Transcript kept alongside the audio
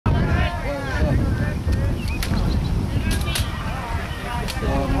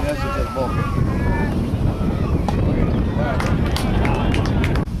Nice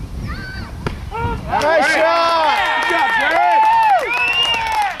shot! Good job, Jared!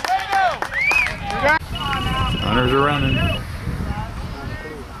 Runners are running.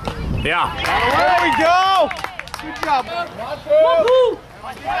 Yeah. There we go! Good job. Woo-hoo!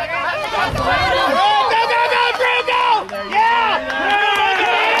 Go, Bruno! Yeah!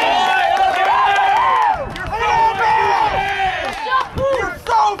 You're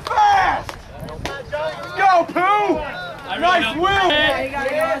so fast! Let's go, Pooh! Nice wheel!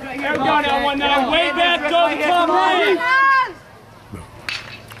 There we go now, 1-9. Way back, go to Tom Reed!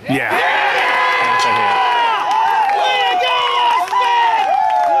 Yeah. That's a hit. Way to go, Austin!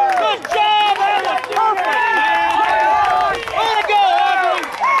 Good job, Austin! Perfect! Way to go,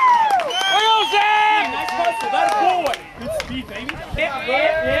 Austin! Way to go, Zach! Nice hustle, that's a boy! Good speed, baby. Hit.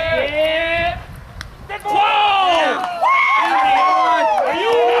 Whoa! Are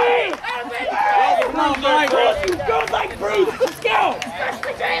you right? Come on, Mike. Go like Bruce! Let's go!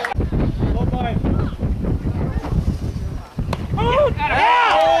 Low five. Oh,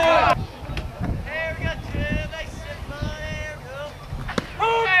 yeah!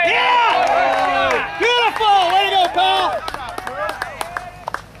 Yeah! Beautiful! Way to go, pal!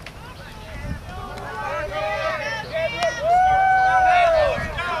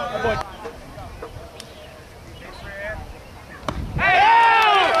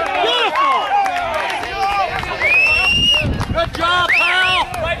 Beautiful! Good job, pal!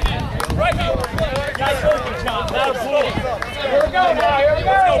 Right here. Nice working, John. That was cool. Here we go now. Here we go.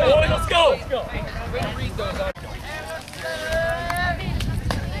 Let's go, boy. Let's go.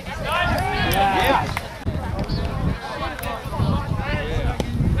 Yeah.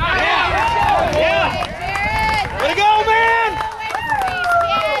 Way to go, man!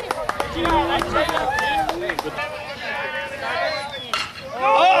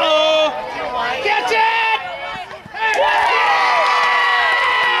 Uh-oh! Catch it!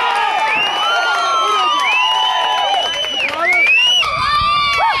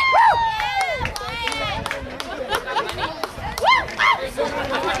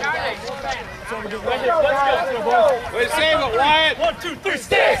 Way to save it, Wyatt! 1, 2, 3,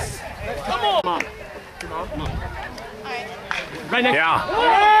 sticks! Come on! Come on. Right next. Yeah.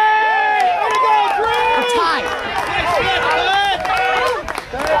 Hey! Way to go, Drew! We're tied. Nice shot, bud!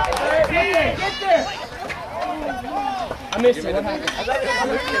 Get there! I missed it. What happened?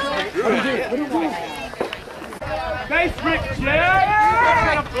 What do you do? Nice Rick, Jack!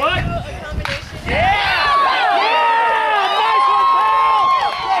 Yeah!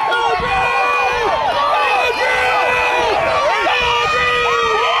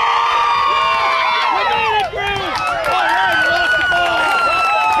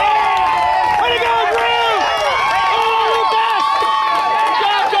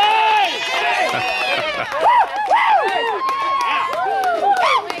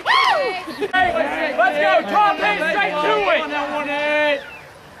 Let's go, Tom, straight to it!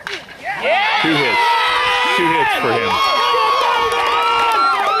 Yeah! 2 hits. 2 hits for him.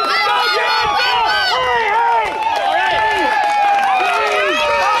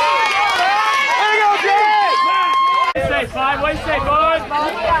 Say 5, what do you say, boys?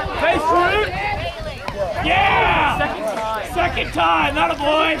 Face root! Yeah! Second time, not a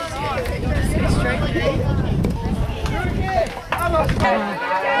boy!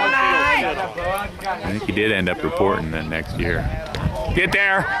 I think he did end up reporting that next year. Get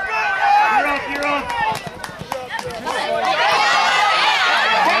there! You're up!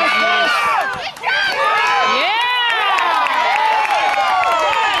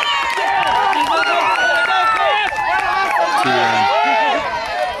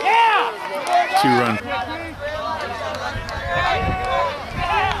 Two-run.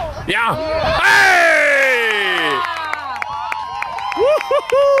 Yeah! Hey!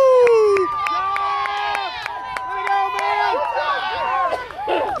 Woo-hoo-hoo!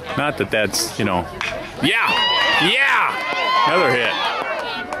 Not that that's, you know. Yeah! Yeah! Another hit.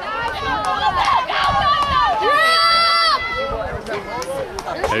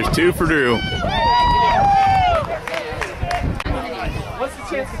 There's 2 for Drew. What's the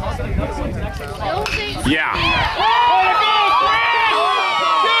chance? Yeah.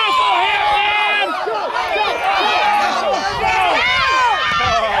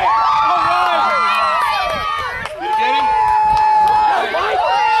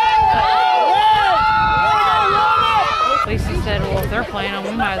 Lacey said, well, if they're playing them,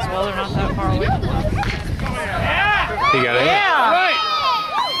 we might as well. They're not that far away from us. He got it. Yeah. Right.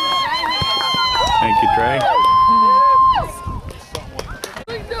 Thank you, Trey. No.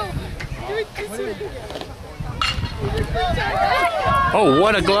 Oh,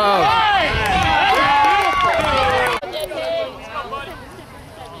 what a glove.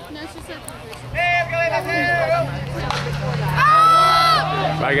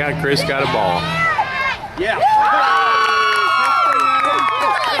 By God, Chris got a ball. Yeah.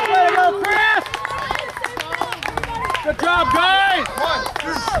 Way to go, Chris! Good job, guys!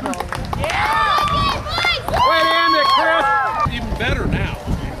 1, 2. Yeah!